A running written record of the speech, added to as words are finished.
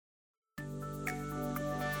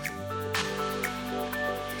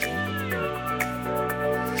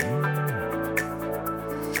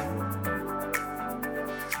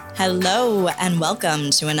Hello, and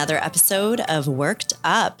welcome to another episode of Worked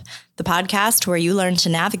Up, the podcast where you learn to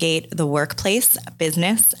navigate the workplace,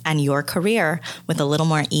 business, and your career with a little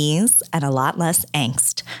more ease and a lot less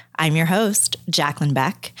angst. I'm your host, Jacqueline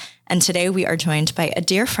Beck, and today we are joined by a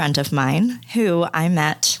dear friend of mine who I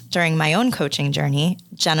met during my own coaching journey,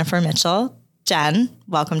 Jennifer Mitchell. Jen,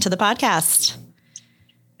 welcome to the podcast.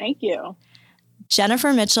 Thank you.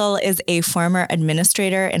 Jennifer Mitchell is a former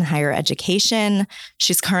administrator in higher education.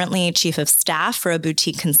 She's currently chief of staff for a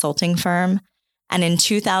boutique consulting firm. And in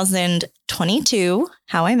 2022,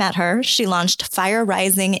 how I met her, she launched Fire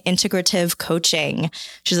Rising Integrative Coaching.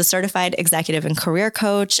 She's a certified executive and career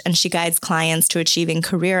coach, and she guides clients to achieving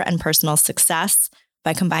career and personal success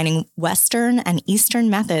by combining Western and Eastern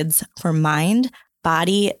methods for mind,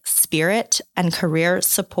 body, spirit, and career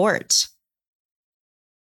support.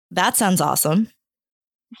 That sounds awesome.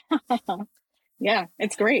 Yeah,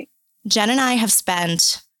 it's great. Jen and I have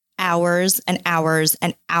spent hours and hours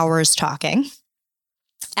and hours talking.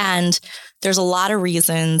 And there's a lot of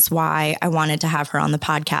reasons why I wanted to have her on the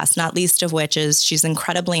podcast, not least of which is she's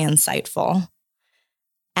incredibly insightful.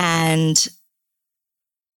 And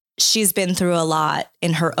she's been through a lot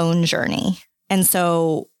in her own journey. And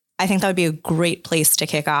so I think that would be a great place to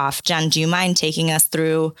kick off. Jen, do you mind taking us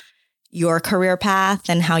through your career path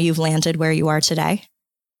and how you've landed where you are today?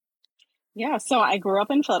 Yeah, so I grew up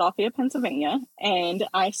in Philadelphia, Pennsylvania, and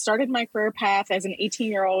I started my career path as an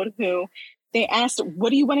 18-year-old who they asked,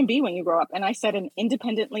 what do you want to be when you grow up? And I said, an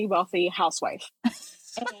independently wealthy housewife.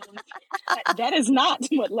 And that is not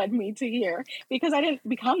what led me to here, because I didn't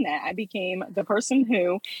become that. I became the person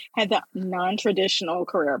who had the non-traditional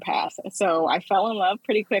career path. So I fell in love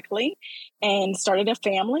pretty quickly and started a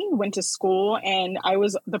family, went to school, and I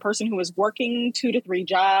was the person who was working 2 to 3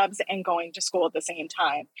 jobs and going to school at the same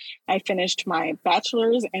time. I finished my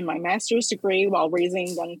bachelor's and my master's degree while raising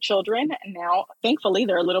young children. And now, thankfully,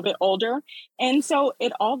 they're a little bit older. And so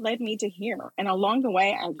it all led me to here. And along the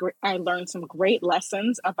way, I learned some great lessons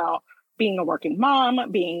about being a working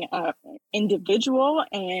mom, being an individual,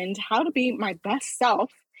 and how to be my best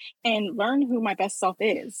self and learn who my best self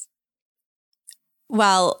is.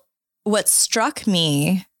 Well, what struck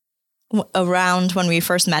me around when we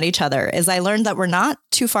first met each other is I learned that we're not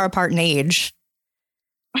too far apart in age.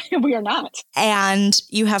 We are not. And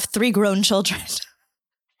you have 3 grown children.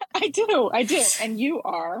 I do. And you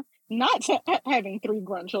are not having 3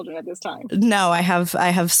 grown children at this time. No, I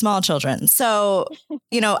have small children. So,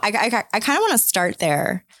 I kind of want to start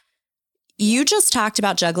there. You just talked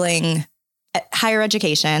about juggling higher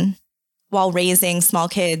education while raising small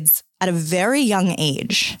kids at a very young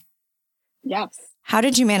age. Yes. How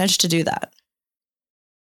did you manage to do that?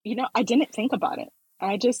 I didn't think about it.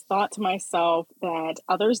 I just thought to myself that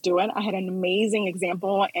others do it. I had an amazing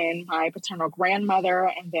example in my paternal grandmother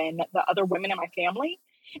and then the other women in my family.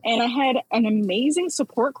 And I had an amazing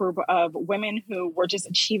support group of women who were just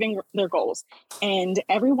achieving their goals. And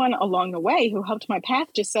everyone along the way who helped my path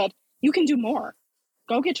just said, you can do more.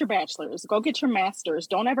 Go get your bachelor's, go get your master's.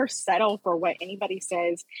 Don't ever settle for what anybody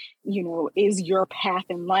says, is your path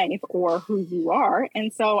in life or who you are.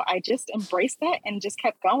 And so I just embraced that and just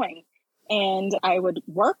kept going. And I would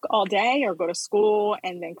work all day or go to school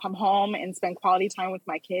and then come home and spend quality time with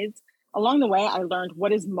my kids. Along the way, I learned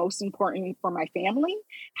what is most important for my family,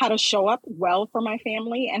 how to show up well for my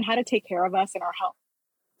family, and how to take care of us and our health.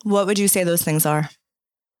 What would you say those things are?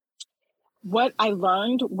 What I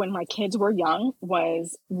learned when my kids were young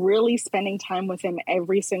was really spending time with them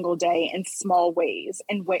every single day in small ways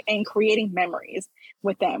and creating memories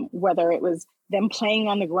with them, whether it was them playing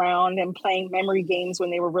on the ground and playing memory games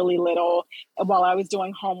when they were really little while I was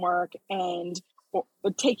doing homework, and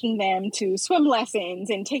taking them to swim lessons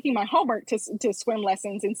and taking my homework to swim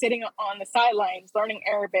lessons and sitting on the sidelines learning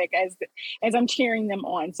Arabic as I'm cheering them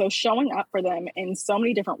on. So showing up for them in so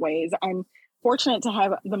many different ways. I'm fortunate to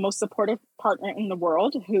have the most supportive partner in the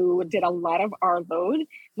world who did a lot of our load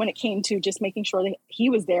when it came to just making sure that he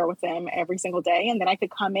was there with them every single day. And then I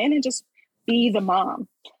could come in and just be the mom.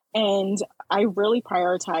 And I really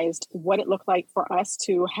prioritized what it looked like for us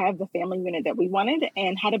to have the family unit that we wanted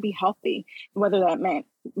and how to be healthy, whether that meant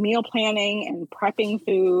meal planning and prepping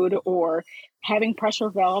food or having pressure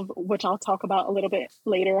valve, which I'll talk about a little bit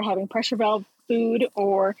later, having pressure valve food,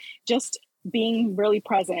 or just being really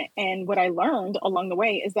present. And what I learned along the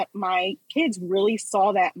way is that my kids really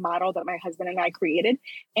saw that model that my husband and I created,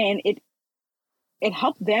 and it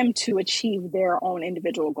helped them to achieve their own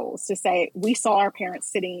individual goals, to say, we saw our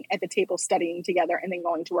parents sitting at the table studying together and then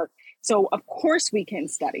going to work. So of course we can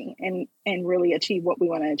study and really achieve what we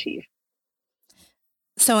want to achieve.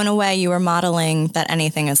 So in a way, you were modeling that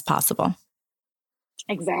anything is possible.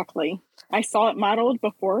 Exactly. I saw it modeled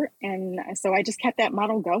before, and so I just kept that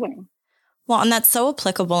model going. Well, and that's so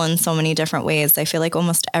applicable in so many different ways. I feel like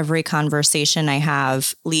almost every conversation I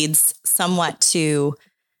have leads somewhat to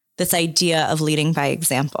this idea of leading by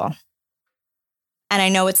example. And I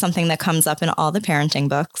know it's something that comes up in all the parenting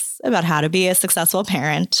books about how to be a successful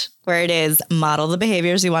parent, where it is model the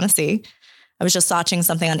behaviors you want to see. I was just watching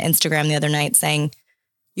something on Instagram the other night saying,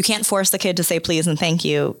 you can't force the kid to say please and thank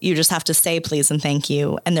you. You just have to say please and thank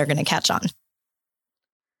you, and they're going to catch on.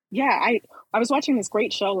 Yeah, I was watching this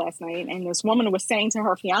great show last night, and this woman was saying to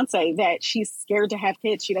her fiance that she's scared to have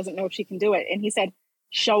kids. She doesn't know if she can do it. And he said,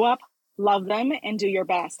 show up, love them, and do your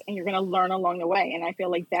best. And you're going to learn along the way. And I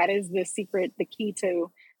feel like that is the secret, the key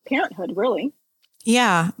to parenthood, really.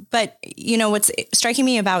 Yeah. But, what's striking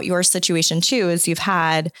me about your situation, too, is you've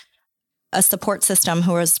had a support system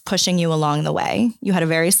who was pushing you along the way. You had a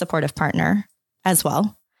very supportive partner as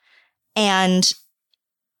well. And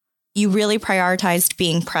you really prioritized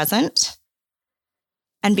being present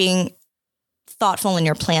and being thoughtful in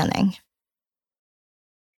your planning.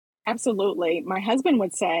 Absolutely. My husband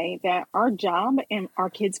would say that our job in our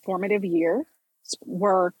kids' formative years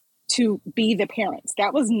were to be the parents.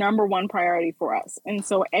 That was number one priority for us. And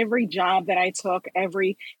so every job that I took,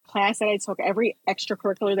 every class that I took, every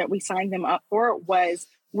extracurricular that we signed them up for was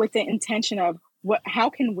with the intention of how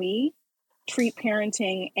can we treat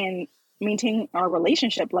parenting and maintain our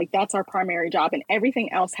relationship like that's our primary job, and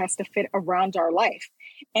everything else has to fit around our life.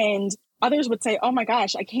 And others would say, oh my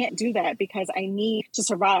gosh, I can't do that because I need to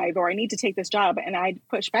survive or I need to take this job. And I'd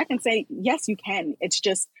push back and say, yes, you can. It's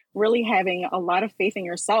just really having a lot of faith in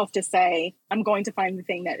yourself to say, I'm going to find the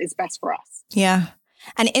thing that is best for us. Yeah.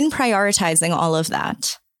 And in prioritizing all of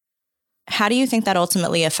that, how do you think that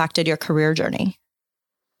ultimately affected your career journey?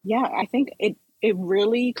 Yeah, I think it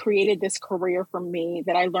really created this career for me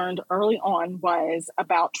that I learned early on was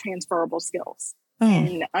about transferable skills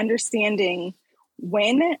and understanding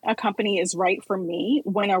when a company is right for me,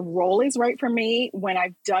 when a role is right for me, when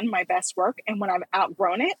I've done my best work and when I've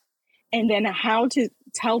outgrown it, and then how to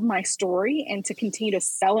tell my story and to continue to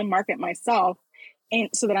sell and market myself, and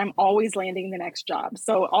so that I'm always landing the next job.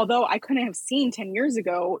 So although I couldn't have seen 10 years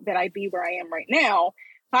ago that I'd be where I am right now,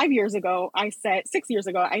 6 years ago, I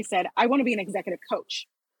said, I want to be an executive coach.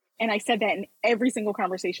 And I said that in every single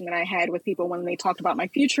conversation that I had with people when they talked about my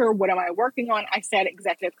future, what am I working on? I said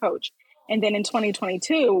executive coach. And then in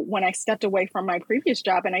 2022, when I stepped away from my previous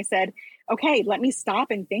job and I said, okay, let me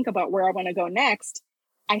stop and think about where I want to go next.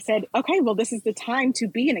 I said, okay, well, this is the time to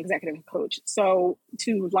be an executive coach. So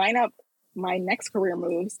to line up my next career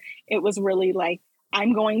moves, it was really like,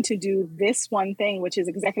 I'm going to do this one thing, which is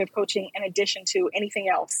executive coaching, in addition to anything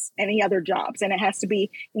else, any other jobs. And it has to be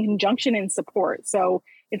in conjunction and support. So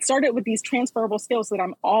it started with these transferable skills that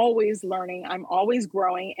I'm always learning, I'm always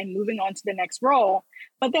growing and moving on to the next role,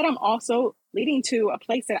 but that I'm also leading to a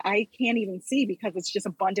place that I can't even see because it's just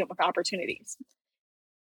abundant with opportunities.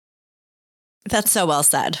 That's so well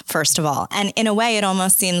said, first of all. And in a way, it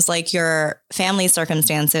almost seems like your family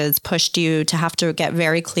circumstances pushed you to have to get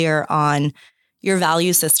very clear on your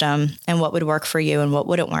value system and what would work for you and what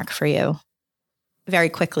wouldn't work for you very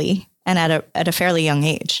quickly and at a fairly young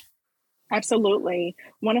age. Absolutely.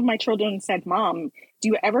 One of my children said, Mom, do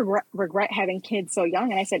you ever regret having kids so young?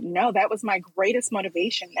 And I said, no, that was my greatest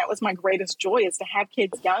motivation. That was my greatest joy, is to have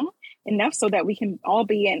kids young enough so that we can all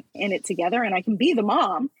be in it together. And I can be the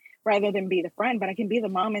mom rather than be the friend, but I can be the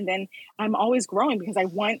mom. And then I'm always growing because I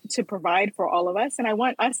want to provide for all of us. And I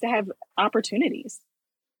want us to have opportunities.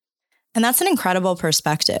 And that's an incredible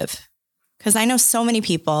perspective, because I know so many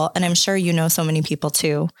people, and I'm sure you know so many people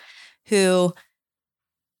too, who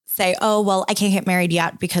say, oh, well, I can't get married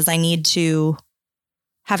yet because I need to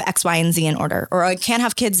have X, Y, and Z in order, or I can't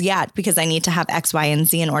have kids yet because I need to have X, Y, and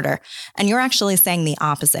Z in order. And you're actually saying the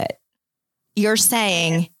opposite. You're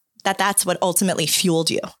saying that that's what ultimately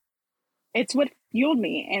fueled you. It's what fueled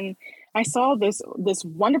me. And I saw this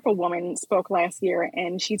wonderful woman spoke last year,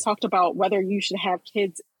 and she talked about whether you should have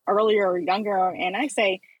kids earlier or younger. And I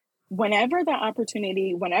say, whenever the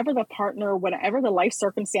opportunity, whenever the partner, whenever the life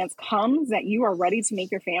circumstance comes that you are ready to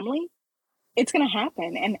make your family, it's going to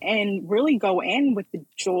happen, and really go in with the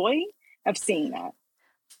joy of seeing that.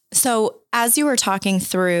 So as you were talking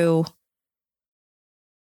through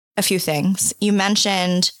a few things, you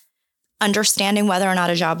mentioned understanding whether or not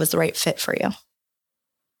a job was the right fit for you.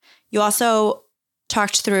 You also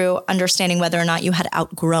talked through understanding whether or not you had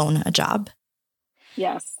outgrown a job.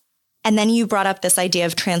 Yes. And then you brought up this idea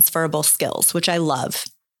of transferable skills, which I love.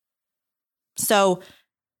 So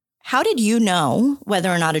how did you know whether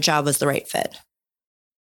or not a job was the right fit?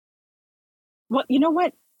 Well, you know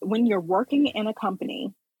what? when you're working in a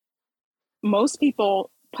company, most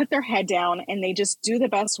people put their head down and they just do the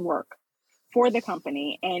best work for the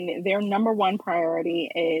company. And their number one priority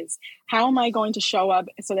is, how am I going to show up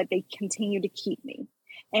so that they continue to keep me?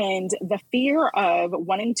 And the fear of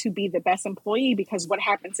wanting to be the best employee, because what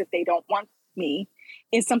happens if they don't want me,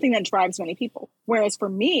 is something that drives many people. Whereas for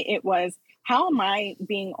me, it was, how am I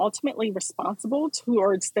being ultimately responsible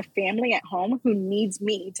towards the family at home who needs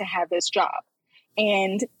me to have this job?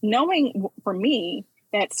 And knowing, for me,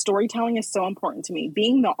 that storytelling is so important to me.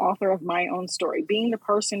 Being the author of my own story, being the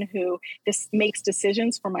person who makes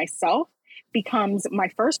decisions for myself becomes my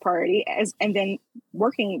first priority, and then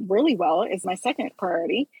working really well is my second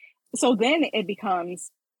priority. So then it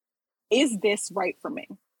becomes, is this right for me?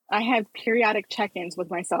 I have periodic check-ins with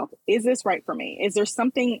myself. Is this right for me? Is there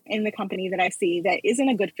something in the company that I see that isn't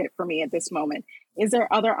a good fit for me at this moment? Is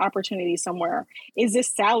there other opportunities somewhere? Is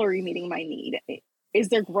this salary meeting my need? Is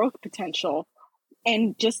there growth potential?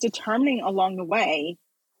 And just determining along the way,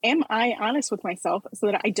 am I honest with myself so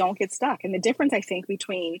that I don't get stuck? And the difference, I think,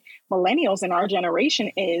 between millennials and our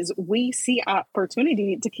generation is we see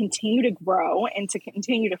opportunity to continue to grow and to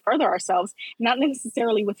continue to further ourselves, not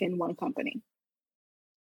necessarily within one company.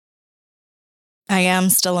 I am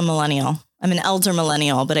still a millennial. I'm an elder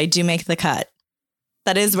millennial, but I do make the cut.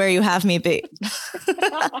 That is where you have me be.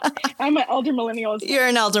 I'm an elder millennial. You're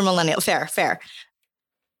an elder millennial. Fair, fair.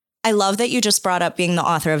 I love that you just brought up being the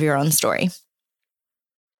author of your own story.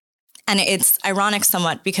 And it's ironic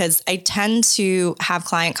somewhat because I tend to have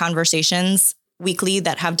client conversations weekly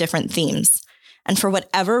that have different themes. And for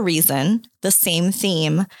whatever reason, the same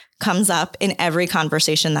theme comes up in every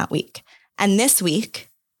conversation that week. And this week,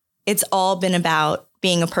 it's all been about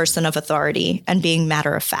being a person of authority and being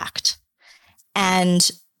matter of fact. And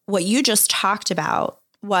what you just talked about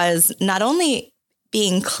was not only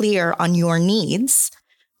being clear on your needs,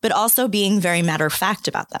 but also being very matter of fact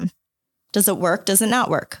about them. Does it work? Does it not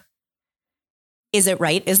work? Is it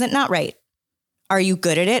right? Is it not right? Are you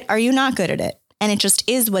good at it? Are you not good at it? And it just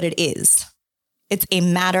is what it is. It's a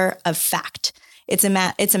matter of fact. It's a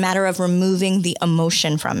matter of removing the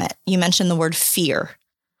emotion from it. You mentioned the word fear,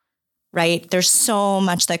 right? There's so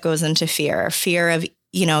much that goes into fear. Fear of,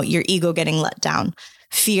 your ego getting let down,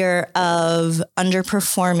 fear of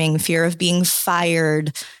underperforming, fear of being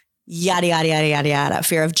fired, yada, yada, yada, yada, yada,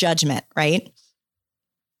 fear of judgment, right?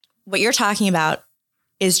 What you're talking about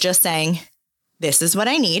is just saying, this is what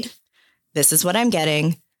I need. This is what I'm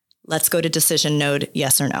getting. Let's go to decision node,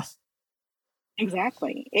 yes or no.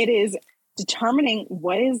 Exactly. It is determining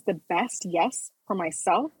what is the best yes for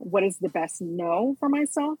myself, what is the best no for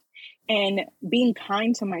myself, and being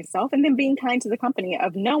kind to myself, and then being kind to the company,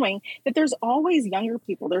 of knowing that there's always younger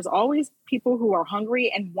people. There's always people who are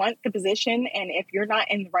hungry and want the position. And if you're not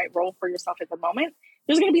in the right role for yourself at the moment,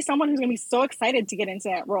 there's going to be someone who's going to be so excited to get into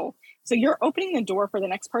that role. So you're opening the door for the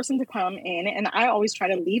next person to come in. And I always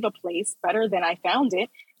try to leave a place better than I found it.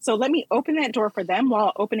 So let me open that door for them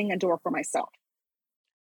while opening a door for myself.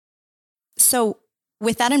 So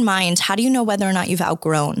with that in mind, how do you know whether or not you've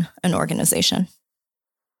outgrown an organization?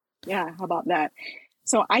 Yeah, how about that?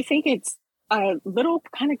 So I think it's a little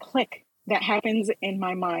kind of click that happens in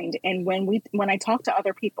my mind. And when I talk to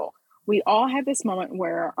other people, we all have this moment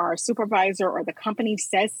where our supervisor or the company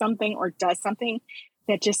says something or does something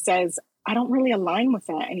that just says, I don't really align with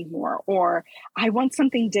that anymore, or I want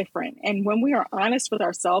something different. And when we are honest with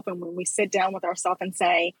ourselves and when we sit down with ourselves and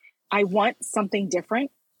say, I want something different,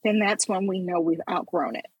 then that's when we know we've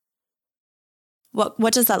outgrown it.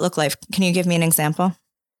 What does that look like? Can you give me an example?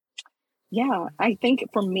 Yeah, I think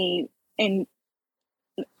for me, and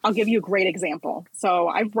I'll give you a great example. So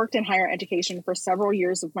I've worked in higher education for several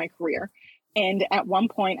years of my career. And at one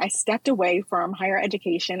point, I stepped away from higher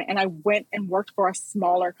education and I went and worked for a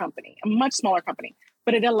smaller company, a much smaller company.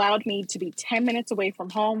 But it allowed me to be 10 minutes away from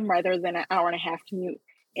home rather than an hour and a half commute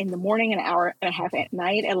in the morning, an hour and a half at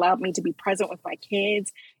night. It allowed me to be present with my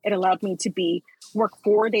kids. It allowed me to work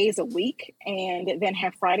 4 days a week and then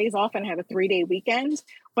have Fridays off and have a 3-day weekend.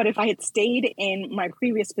 But if I had stayed in my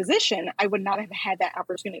previous position, I would not have had that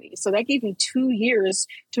opportunity. So that gave me 2 years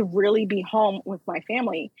to really be home with my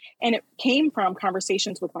family. And it came from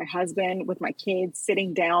conversations with my husband, with my kids,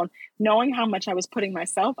 sitting down, knowing how much I was putting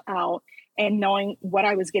myself out and knowing what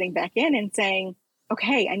I was getting back in and saying,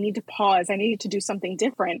 okay, I need to pause. I need to do something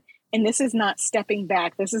different. And this is not stepping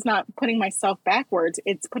back. This is not putting myself backwards.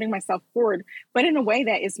 It's putting myself forward, but in a way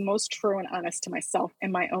that is most true and honest to myself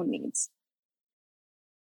and my own needs.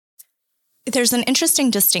 There's an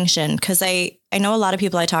interesting distinction because I know a lot of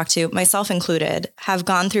people I talk to, myself included, have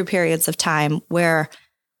gone through periods of time where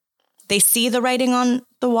they see the writing on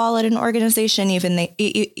the wall at an organization, even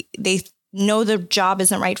they know the job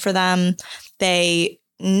isn't right for them. They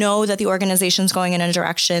know that the organization's going in a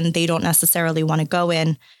direction they don't necessarily want to go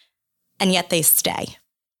in, and yet they stay.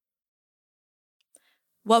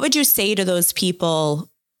 What would you say to those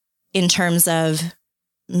people in terms of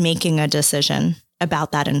making a decision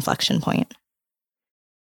about that inflection point?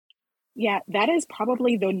 Yeah, that is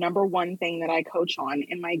probably the number one thing that I coach on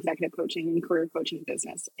in my executive coaching and career coaching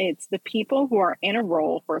business. It's the people who are in a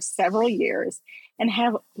role for several years and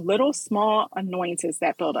have little small annoyances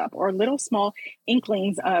that build up, or little small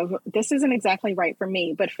inklings of this isn't exactly right for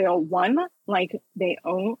me, but feel one, like they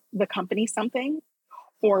owe the company something,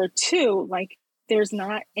 or two, like there's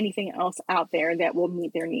not anything else out there that will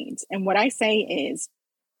meet their needs. And what I say is,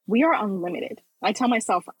 we are unlimited. I tell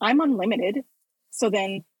myself I'm unlimited. So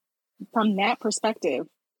then from that perspective,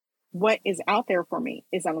 what is out there for me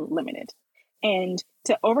is unlimited. And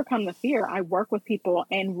to overcome the fear, I work with people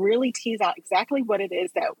and really tease out exactly what it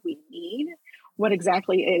is that we need, what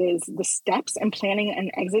exactly it is, the steps and planning an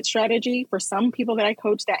exit strategy. For some people that I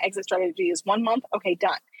coach, that exit strategy is 1 month. Okay,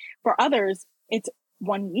 done. For others, it's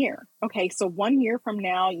 1 year. Okay, so 1 year from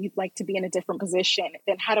now, you'd like to be in a different position.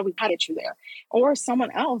 Then how do we get you there? Or someone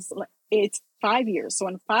else, it's 5 years. So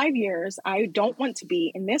in 5 years, I don't want to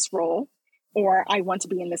be in this role, or I want to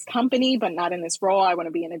be in this company, but not in this role. I want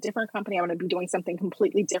to be in a different company. I want to be doing something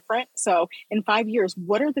completely different. So in 5 years,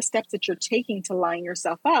 what are the steps that you're taking to line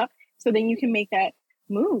yourself up so then you can make that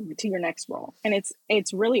move to your next role? And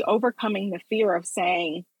it's really overcoming the fear of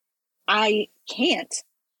saying, I can't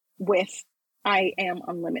with I am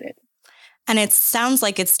unlimited. And it sounds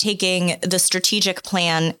like it's taking the strategic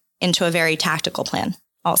plan into a very tactical plan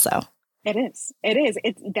also. It is.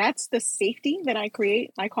 That's the safety that I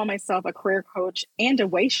create. I call myself a career coach and a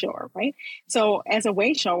way shower, right? So as a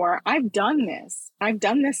way shower, I've done this. I've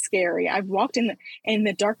done this scary. I've walked in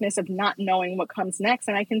the darkness of not knowing what comes next.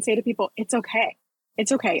 And I can say to people, it's okay.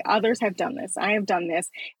 It's okay. Others have done this. I have done this.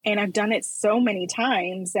 And I've done it so many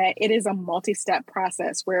times that it is a multi-step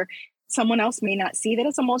process where someone else may not see that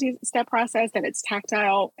it's a multi-step process, that it's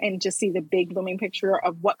tactile, and just see the big looming picture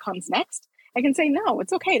of what comes next. I can say, no,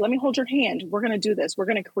 it's okay. Let me hold your hand. We're going to do this. We're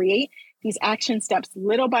going to create these action steps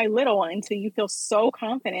little by little until you feel so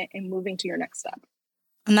confident in moving to your next step.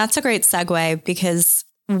 And that's a great segue, because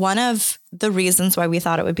one of the reasons why we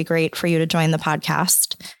thought it would be great for you to join the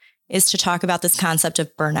podcast is to talk about this concept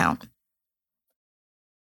of burnout.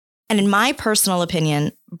 And in my personal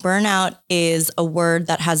opinion, burnout is a word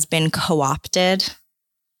that has been co-opted.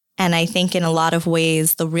 And I think in a lot of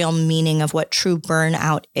ways, the real meaning of what true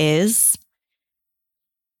burnout is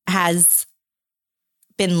has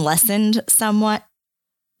been lessened somewhat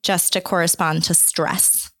just to correspond to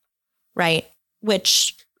stress, right?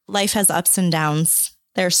 Which life has ups and downs.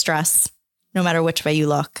 There's stress, no matter which way you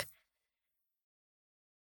look.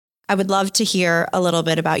 I would love to hear a little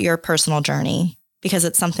bit about your personal journey, because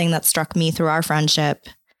it's something that struck me through our friendship.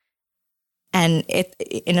 And it,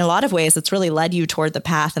 in a lot of ways, it's really led you toward the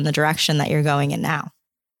path and the direction that you're going in now.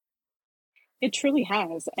 It truly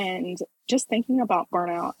has. And just thinking about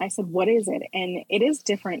burnout, I said, what is it? And it is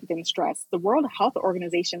different than stress. The World Health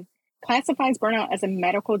Organization classifies burnout as a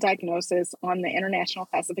medical diagnosis on the International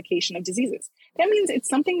Classification of Diseases. That means it's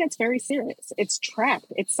something that's very serious. It's tracked.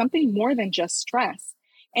 It's something more than just stress.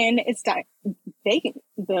 And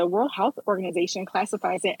the World Health Organization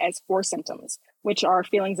classifies it as 4 symptoms, which are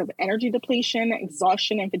feelings of energy depletion,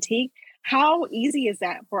 exhaustion, and fatigue. How easy is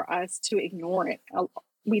that for us to ignore it?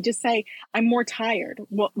 We just say, I'm more tired,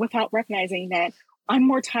 without recognizing that I'm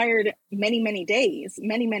more tired many, many days,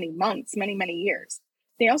 many, many months, many, many years.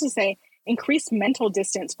 They also say increased mental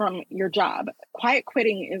distance from your job. Quiet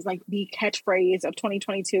quitting is like the catchphrase of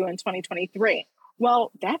 2022 and 2023.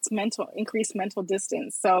 Well, that's increased mental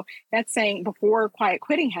distance. So that's saying before quiet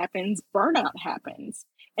quitting happens, burnout happens.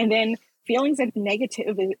 And then feelings of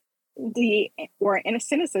negativity or in a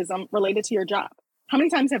cynicism related to your job. How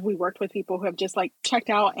many times have we worked with people who have just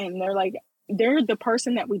checked out and they're the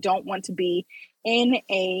person that we don't want to be in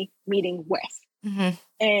a meeting with? Mm-hmm.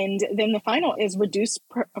 And then the final is reduced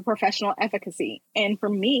professional efficacy. And for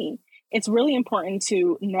me, it's really important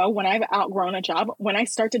to know when I've outgrown a job, when I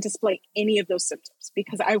start to display any of those symptoms,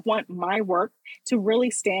 because I want my work to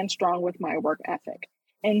really stand strong with my work ethic.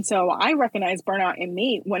 And so I recognize burnout in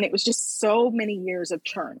me when it was just so many years of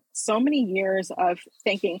churn, so many years of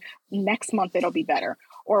thinking next month it'll be better,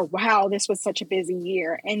 or wow, this was such a busy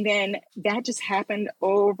year. And then that just happened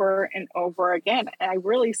over and over again. And I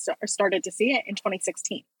really started to see it in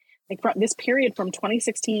 2016. Like this period from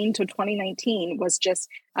 2016 to 2019 was just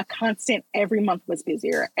a constant. Every month was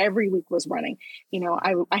busier. Every week was running.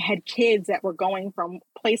 I had kids that were going from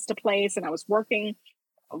place to place, and I was working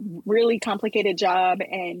a really complicated job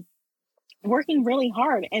and working really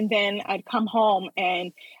hard. And then I'd come home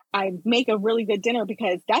and I'd make a really good dinner,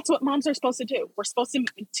 because that's what moms are supposed to do. We're supposed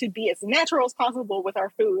to be as natural as possible with our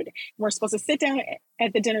food. We're supposed to sit down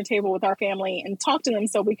at the dinner table with our family and talk to them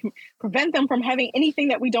so we can prevent them from having anything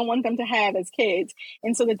that we don't want them to have as kids,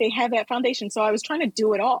 and so that they have that foundation. So I was trying to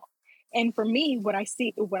do it all. And for me, what I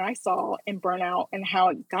saw in burnout and how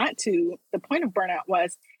it got to the point of burnout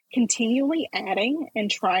was continually adding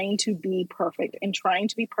and trying to be perfect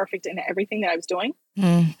in everything that I was doing.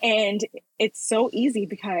 And it's so easy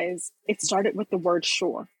because it started with the word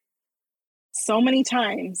sure. So many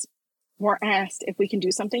times we're asked if we can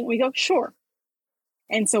do something, we go, sure.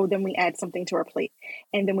 And so then we add something to our plate,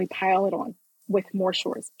 and then we pile it on with more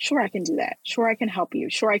shores. Sure, I can do that. Sure, I can help you.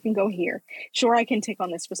 Sure, I can go here. Sure, I can take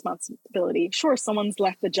on this responsibility. Sure, someone's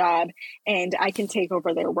left the job and I can take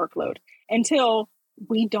over their workload, until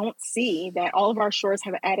we don't see that all of our shores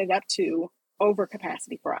have added up to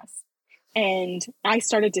overcapacity for us. And I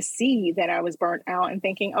started to see that I was burnt out and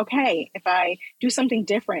thinking, okay, if I do something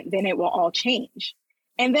different, then it will all change.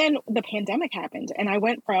 And then the pandemic happened, and I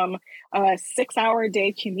went from a 6-hour a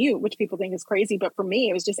day commute, which people think is crazy. But for me,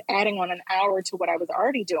 it was just adding on an hour to what I was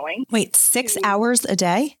already doing. Wait, 6 hours a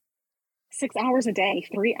day? 6 hours a day,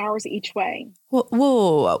 3 hours each way.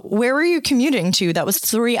 Whoa. Where were you commuting to that was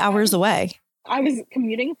 3 hours away? I was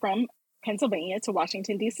commuting from Pennsylvania to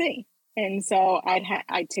Washington, D.C. And so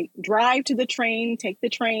I'd drive to the train, take the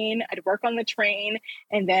train, I'd work on the train,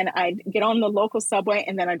 and then I'd get on the local subway,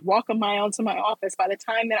 and then I'd walk a mile to my office. By the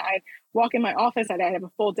time that I'd walk in my office, I'd have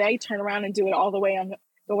a full day, turn around and do it all the way on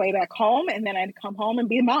the way back home. And then I'd come home and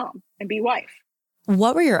be a mom and be a wife.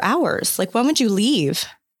 What were your hours? Like, when would you leave?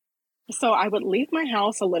 So I would leave my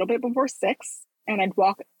house a little bit before 6, and I'd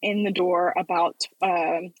walk in the door about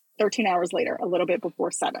 13 hours later, a little bit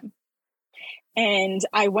before 7. And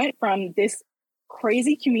I went from this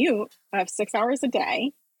crazy commute of 6 hours a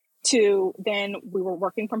day to then we were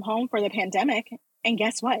working from home for the pandemic. And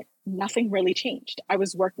guess what? Nothing really changed. I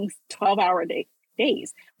was working 12-hour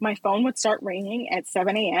days. My phone would start ringing at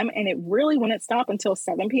 7 a.m. and it really wouldn't stop until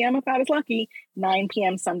 7 p.m. if I was lucky, 9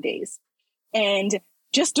 p.m. some days. And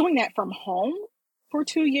just doing that from home for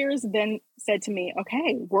 2 years then said to me,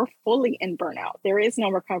 okay, we're fully in burnout. There is no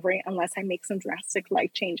recovery unless I make some drastic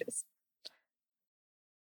life changes.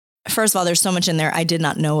 First of all, there's so much in there I did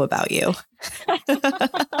not know about you,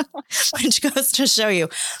 which goes to show you.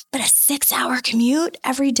 But a 6-hour commute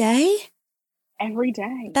every day? Every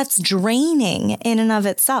day. That's draining in and of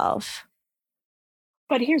itself.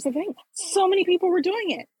 But here's the thing. So many people were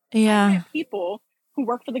doing it. Yeah. I had people who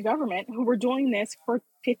work for the government who were doing this for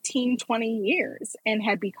 15, 20 years and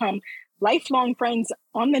had become lifelong friends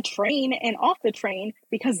on the train and off the train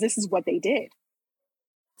because this is what they did.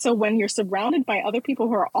 So when you're surrounded by other people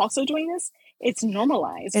who are also doing this, it's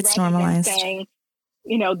normalized. It's normalized. Saying,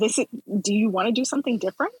 do you want to do something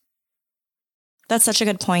different? That's such a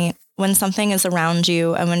good point. When something is around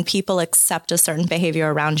you and when people accept a certain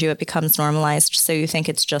behavior around you, it becomes normalized. So you think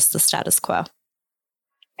it's just the status quo.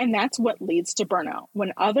 And that's what leads to burnout.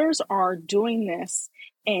 When others are doing this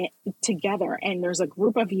together and there's a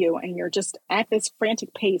group of you and you're just at this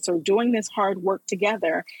frantic pace or doing this hard work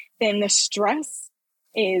together, then the stress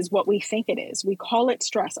is what we think it is. We call it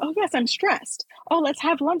stress. Oh, yes, I'm stressed. Oh, let's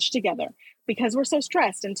have lunch together because we're so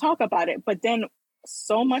stressed and talk about it. But then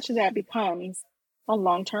so much of that becomes a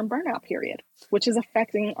long-term burnout period, which is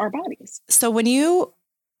affecting our bodies. So when you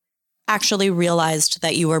actually realized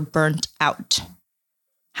that you were burnt out,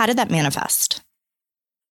 how did that manifest?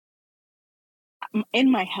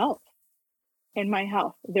 In my health.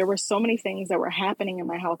 There were so many things that were happening in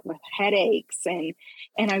my health with headaches and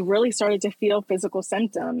I really started to feel physical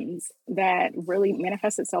symptoms that really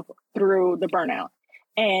manifest itself through the burnout.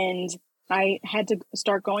 And I had to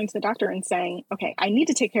start going to the doctor and saying, okay, I need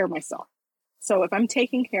to take care of myself. So if I'm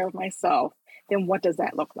taking care of myself, then what does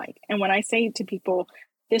that look like? And when I say to people,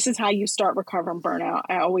 this is how you start recovering burnout,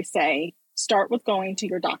 I always say, start with going to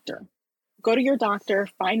your doctor. Go to your doctor,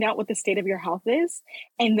 find out what the state of your health is,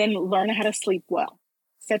 and then learn how to sleep well.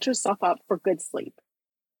 Set yourself up for good sleep.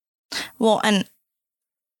 Well, and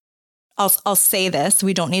I'll say this,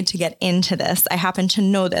 we don't need to get into this. I happen to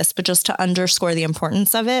know this, but just to underscore the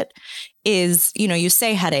importance of it is, you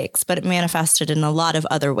say headaches, but it manifested in a lot of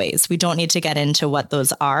other ways. We don't need to get into what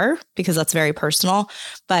those are because that's very personal,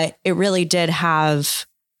 but it really did have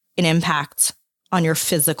an impact on your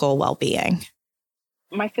physical well-being.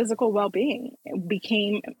 My physical well-being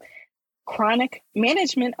became chronic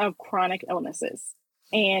management of chronic illnesses.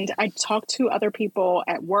 And I talked to other people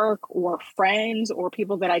at work or friends or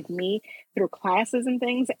people that I'd meet through classes and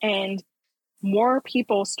things. And more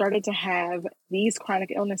people started to have these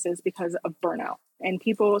chronic illnesses because of burnout. And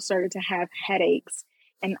people started to have headaches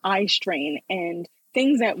and eye strain and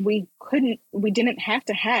things that we didn't have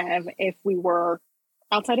to have if we were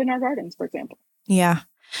outside in our gardens, for example. Yeah.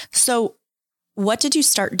 So what did you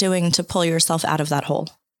start doing to pull yourself out of that hole?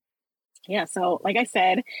 Yeah. So like I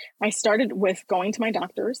said, I started with going to my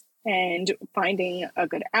doctors and finding a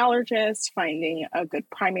good allergist, finding a good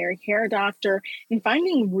primary care doctor, and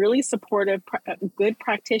finding really supportive, good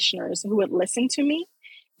practitioners who would listen to me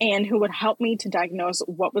and who would help me to diagnose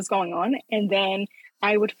what was going on. And then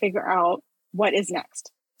I would figure out what is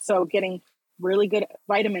next. So getting really good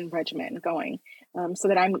vitamin regimen going so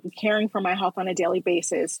that I'm caring for my health on a daily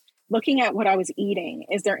basis, looking at what I was eating.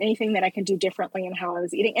 Is there anything that I can do differently in how I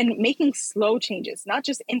was eating, and making slow changes, not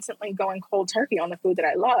just instantly going cold turkey on the food that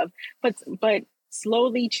I love, but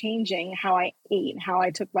slowly changing how I ate, how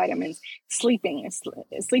I took vitamins, sleeping.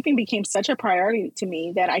 Sleeping became such a priority to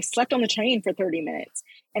me that I slept on the train for 30 minutes,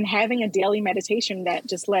 and having a daily meditation that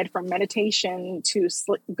just led from meditation to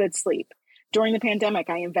good sleep. During the pandemic,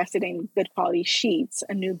 I invested in good quality sheets,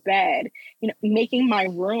 a new bed, making my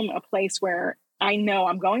room a place where I know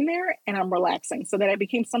I'm going there and I'm relaxing, so that it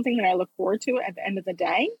became something that I look forward to at the end of the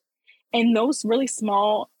day. And those really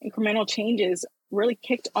small incremental changes really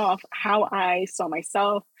kicked off how I saw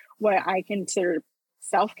myself, what I considered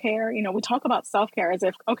self-care. We talk about self-care as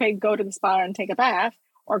if, okay, go to the spa and take a bath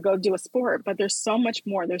or go do a sport, but there's so much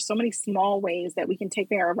more. There's so many small ways that we can take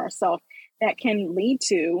care of ourselves that can lead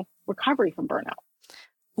to recovery from burnout.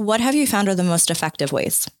 What have you found are the most effective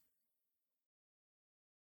ways?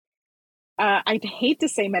 I'd hate to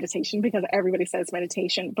say meditation because everybody says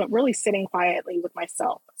meditation, but really sitting quietly with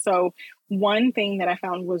myself. So one thing that I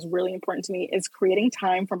found was really important to me is creating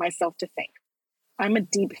time for myself to think. I'm a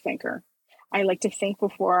deep thinker. I like to think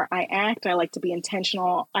before I act. I like to be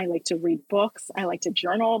intentional. I like to read books. I like to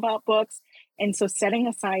journal about books. And so setting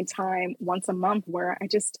aside time once a month where I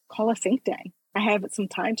just call a think day. I have some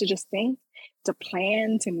time to just think, to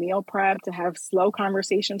plan, to meal prep, to have slow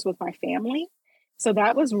conversations with my family. So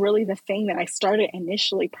that was really the thing that I started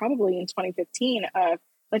initially, probably in 2015, of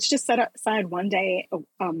let's just set aside one day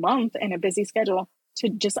a month in a busy schedule to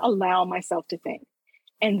just allow myself to think.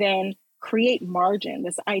 And then create margin,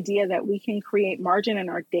 this idea that we can create margin in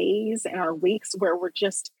our days and our weeks where we're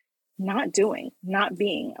just not doing, not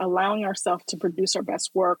being, allowing ourselves to produce our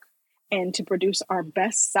best work and to produce our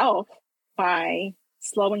best self by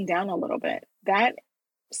slowing down a little bit. That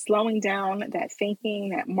slowing down, that thinking,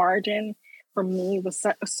 that margin for me was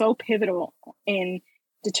so pivotal in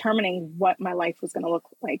determining what my life was going to look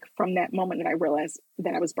like from that moment that I realized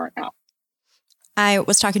that I was burnt out. I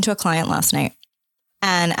was talking to a client last night,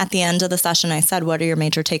 and at the end of the session, I said, what are your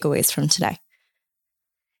major takeaways from today?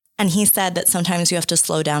 And he said that sometimes you have to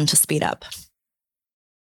slow down to speed up.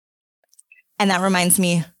 And that reminds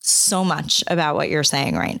me so much about what you're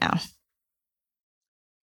saying right now.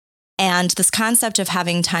 And this concept of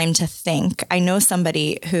having time to think, I know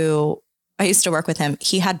somebody who, I used to work with him,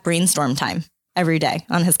 he had brainstorm time every day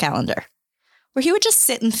on his calendar where he would just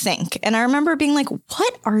sit and think. And I remember being like,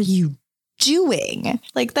 what are you doing?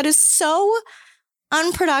 Like, that is so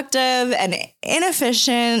unproductive and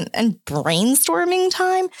inefficient and brainstorming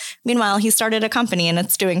time. Meanwhile, he started a company and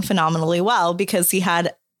it's doing phenomenally well because he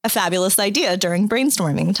had a fabulous idea during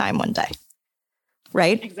brainstorming time one day.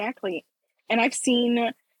 Right? Exactly. And I've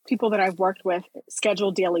seen people that I've worked with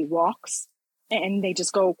schedule daily walks, and they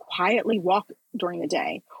just go quietly walk during the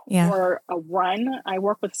day. Yeah. Or a run. I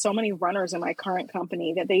work with so many runners in my current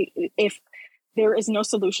company that if there is no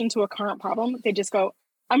solution to a current problem, they just go,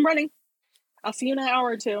 I'm running. I'll see you in an hour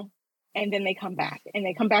or two. And then they come back, and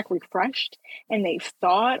they come back refreshed, and they've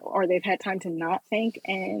thought, or they've had time to not think.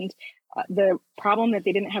 And the problem that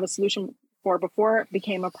they didn't have a solution for before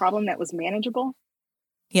became a problem that was manageable.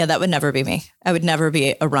 Yeah, that would never be me. I would never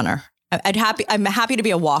be a runner. I'm happy to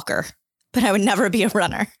be a walker, but I would never be a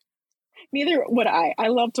runner. Neither would I. I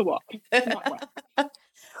love to walk. Not run.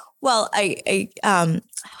 Well, I'm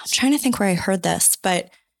trying to think where I heard this, but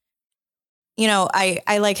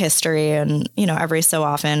I like history, and every so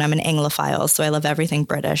often I'm an Anglophile, so I love everything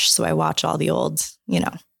British. So I watch all the old,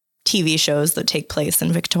 TV shows that take place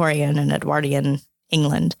in Victorian and Edwardian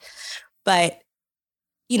England. But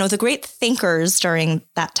the great thinkers during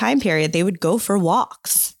that time period, they would go for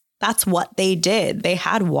walks. That's what they did. They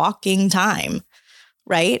had walking time,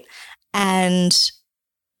 right? And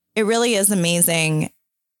it really is amazing.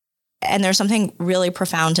 And there's something really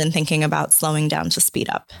profound in thinking about slowing down to speed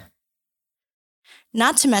up.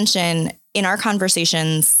 Not to mention, in our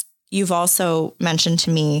conversations, you've also mentioned to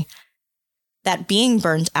me that being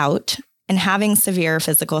burnt out and having severe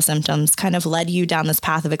physical symptoms kind of led you down this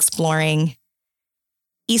path of exploring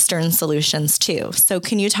Eastern solutions too. So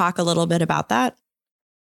can you talk a little bit about that?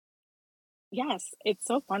 Yes, it's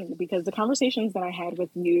so funny because the conversations that I had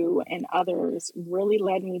with you and others really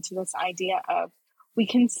led me to this idea of we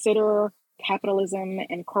consider capitalism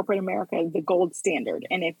and corporate America the gold standard.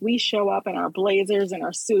 And if we show up in our blazers and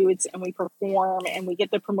our suits and we perform and we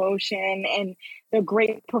get the promotion and the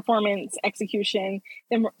great performance execution,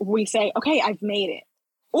 then we say, okay, I've made it.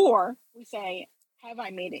 Or we say, have I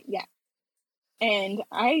made it yet? And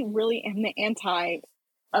I really am the anti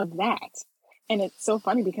of that. And it's so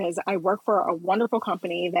funny because I work for a wonderful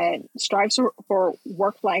company that strives for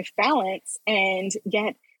work-life balance, and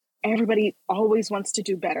yet everybody always wants to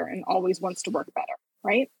do better and always wants to work better,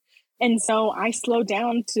 right? And so I slow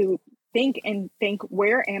down to think,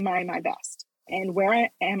 where am I my best? And where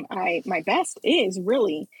am I my best is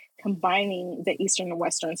really combining the Eastern and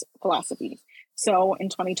Western philosophies. So in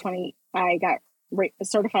 2020, I got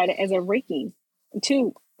certified as a Reiki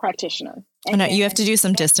 2 practitioner. Oh, no, you have to do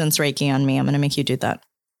some distance Reiki on me. I'm going to make you do that.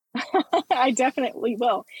 I definitely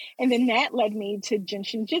will. And then that led me to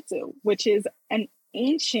Jinshin Jitsu, which is an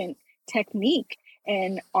ancient technique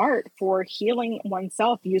and art for healing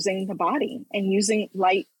oneself using the body and using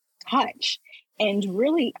light touch. And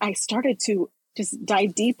really, I started to just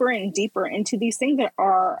dive deeper and deeper into these things that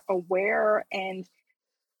are aware and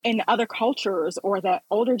in other cultures or that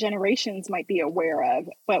older generations might be aware of,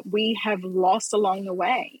 but we have lost along the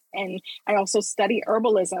way. And I also study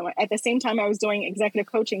herbalism. At the same time I was doing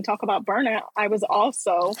executive coaching, talk about burnout, I was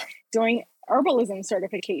also doing herbalism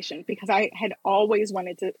certification because I had always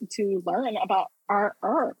wanted to learn about our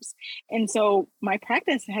herbs. And so my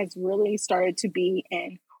practice has really started to be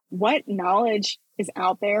in what knowledge is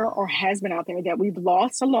out there or has been out there that we've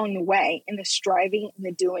lost along the way in the striving and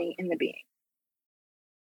the doing and the being.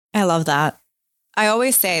 I love that. I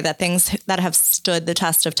always say that things that have stood the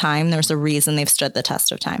test of time, there's a reason they've stood the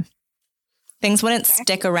test of time. Things wouldn't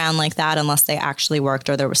stick around like that unless they actually worked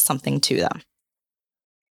or there was something to them.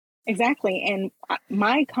 Exactly. And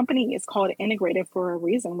my company is called Integrative for a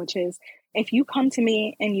reason, which is if you come to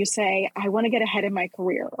me and you say, I want to get ahead in my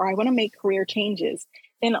career or I want to make career changes,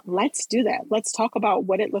 then let's do that. Let's talk about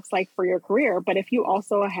what it looks like for your career. But if you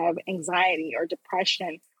also have anxiety or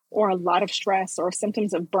depression or a lot of stress or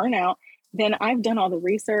symptoms of burnout, then I've done all the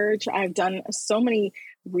research. I've done so many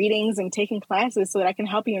readings and taken classes so that I can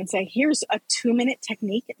help you and say, here's a 2-minute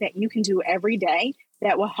technique that you can do every day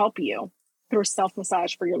that will help you through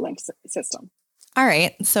self-massage for your lymph system. All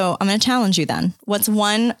right. So I'm going to challenge you then. What's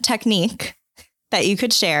one technique that you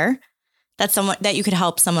could share that you could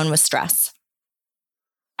help someone with stress?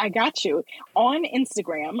 I got you. On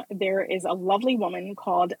Instagram, there is a lovely woman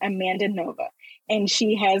called Amanda Nova, and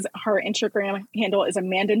she has her Instagram handle is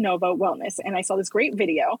Amanda Nova Wellness. And I saw this great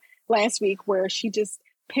video last week where she just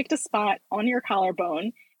picked a spot on your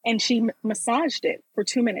collarbone and she massaged it for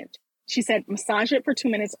 2 minutes. She said, massage it for 2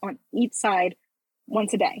 minutes on each side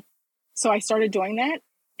once a day. So I started doing that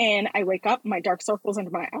and I wake up, my dark circles under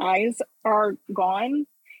my eyes are gone.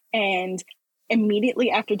 And immediately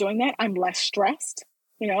after doing that, I'm less stressed.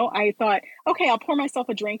 You know, I thought, okay, I'll pour myself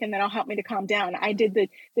a drink and that'll help me to calm down. I did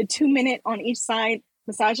the 2 minute on each side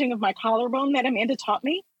massaging of my collarbone that Amanda taught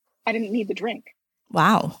me. I didn't need the drink.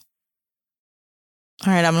 Wow.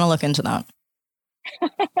 All right. I'm going to look into that.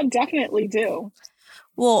 Definitely do.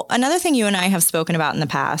 Well, another thing you and I have spoken about in the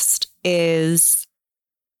past is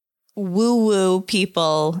woo-woo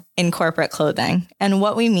people in corporate clothing. And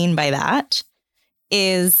what we mean by that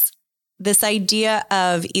is this idea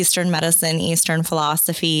of Eastern medicine, Eastern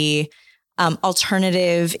philosophy,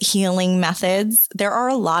 alternative healing methods. There are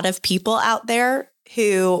a lot of people out there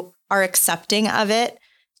who are accepting of it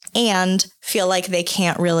and feel like they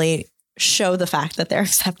can't really show the fact that they're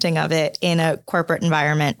accepting of it in a corporate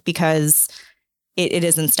environment because it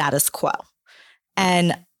isn't status quo.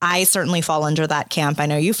 And I certainly fall under that camp. I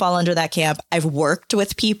know you fall under that camp. I've worked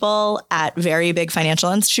with people at very big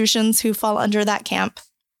financial institutions who fall under that camp.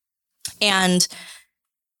 And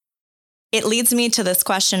it leads me to this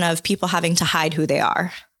question of people having to hide who they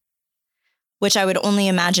are, which I would only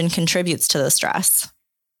imagine contributes to the stress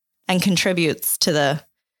and contributes to the,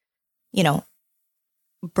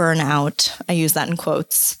 burnout. I use that in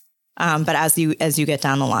quotes, but as you get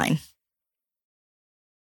down the line.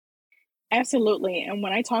 Absolutely. And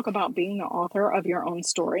when I talk about being the author of your own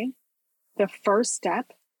story, the first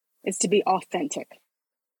step is to be authentic.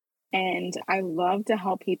 And I love to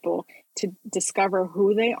help people to discover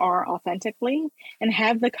who they are authentically and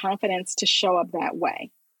have the confidence to show up that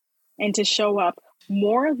way and to show up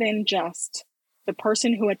more than just the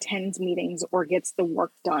person who attends meetings or gets the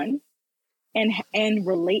work done, and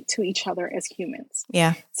relate to each other as humans.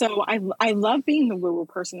 Yeah. So I love being the woo-woo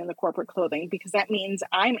person in the corporate clothing, because that means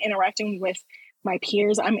I'm interacting with my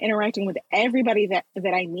peers. I'm interacting with everybody that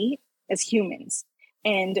I meet as humans.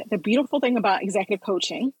 And the beautiful thing about executive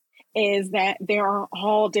coaching is that there are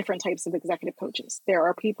all different types of executive coaches. There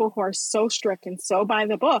are people who are so strict and so by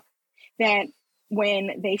the book that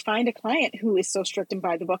when they find a client who is so strict and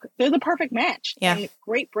by the book, they're the perfect match. Yeah. And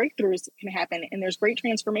great breakthroughs can happen, and there's great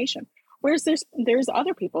transformation. Whereas there's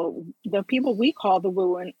other people, the people we call the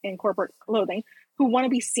woo in corporate clothing, who want to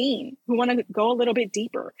be seen, who want to go a little bit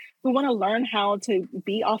deeper, who want to learn how to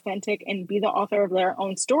be authentic and be the author of their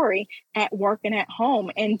own story at work and at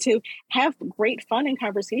home, and to have great fun and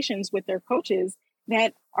conversations with their coaches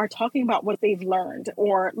that are talking about what they've learned,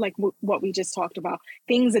 or like what we just talked about,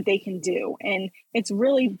 things that they can do. And it's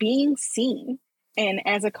really being seen. And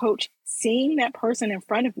as a coach, seeing that person in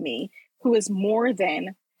front of me who is more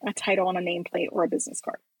than a title on a nameplate or a business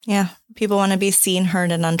card. Yeah. People want to be seen,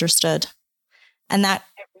 heard, and understood. And that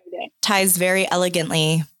ties very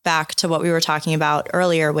elegantly back to what we were talking about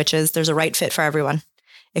earlier, which is there's a right fit for everyone.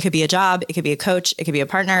 It could be a job, it could be a coach, it could be a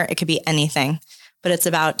partner, it could be anything. But it's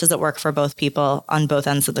about, does it work for both people on both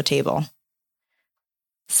ends of the table?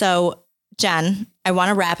 So, Jen, I want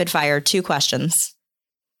to rapid fire 2 questions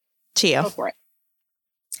to you. Go for it.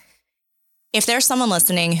 If there's someone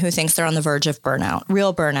listening who thinks they're on the verge of burnout,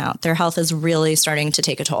 real burnout, their health is really starting to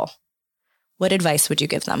take a toll, what advice would you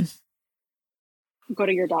give them? Go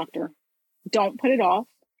to your doctor. Don't put it off.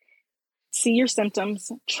 See your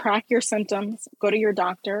symptoms, track your symptoms, go to your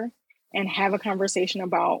doctor and have a conversation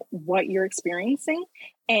about what you're experiencing.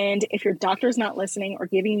 And if your doctor is not listening or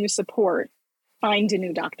giving you support, find a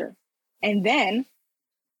new doctor. And then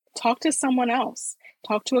talk to someone else.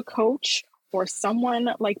 Talk to a coach or someone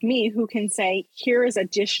like me who can say, here is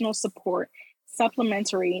additional support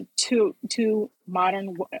supplementary to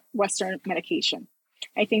modern Western medication.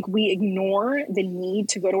 I think we ignore the need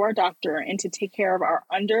to go to our doctor and to take care of our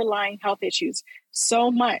underlying health issues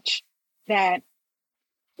so much that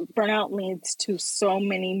burnout leads to so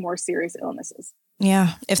many more serious illnesses.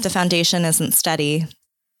 Yeah. If the foundation isn't steady,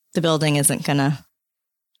 the building isn't going to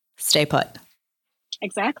stay put.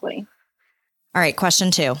 Exactly. All right.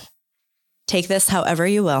 Question 2. Take this however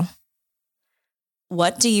you will.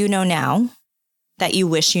 What do you know now that you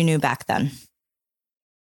wish you knew back then?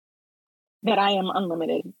 That I am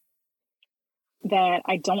unlimited. That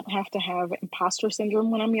I don't have to have imposter syndrome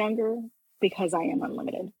when I'm younger, because I am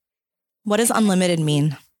unlimited. What does unlimited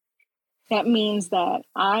mean? That means that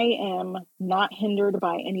I am not hindered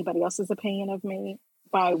by anybody else's opinion of me,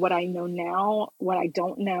 by what I know now, what I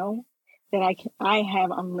don't know, that I have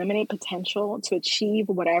unlimited potential to achieve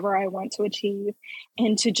whatever I want to achieve,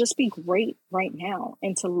 and to just be great right now,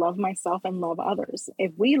 and to love myself and love others.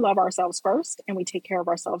 If we love ourselves first and we take care of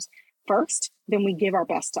ourselves first, then we give our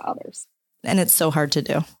best to others. And it's so hard to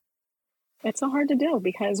do. It's so hard to do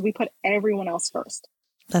because we put everyone else first.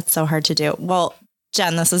 That's so hard to do. Well,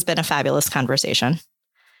 Jen, this has been a fabulous conversation.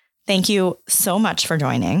 Thank you so much for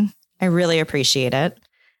joining. I really appreciate it.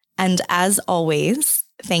 And as always,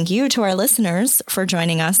 thank you to our listeners for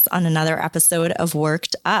joining us on another episode of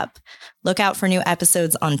Worked Up. Look out for new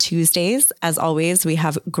episodes on Tuesdays. As always, we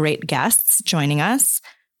have great guests joining us.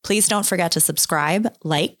 Please don't forget to subscribe,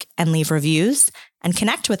 like, and leave reviews, and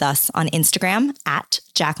connect with us on Instagram at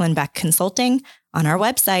Jacqueline Beck Consulting, on our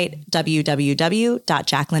website,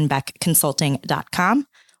 www.jacquelinebeckconsulting.com,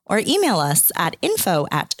 or email us at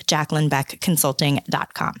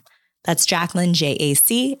info@jacquelinebeckconsulting.com. That's Jacqueline,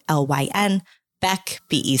 Jaclyn, Beck,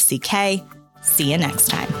 Beck. See you next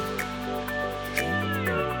time.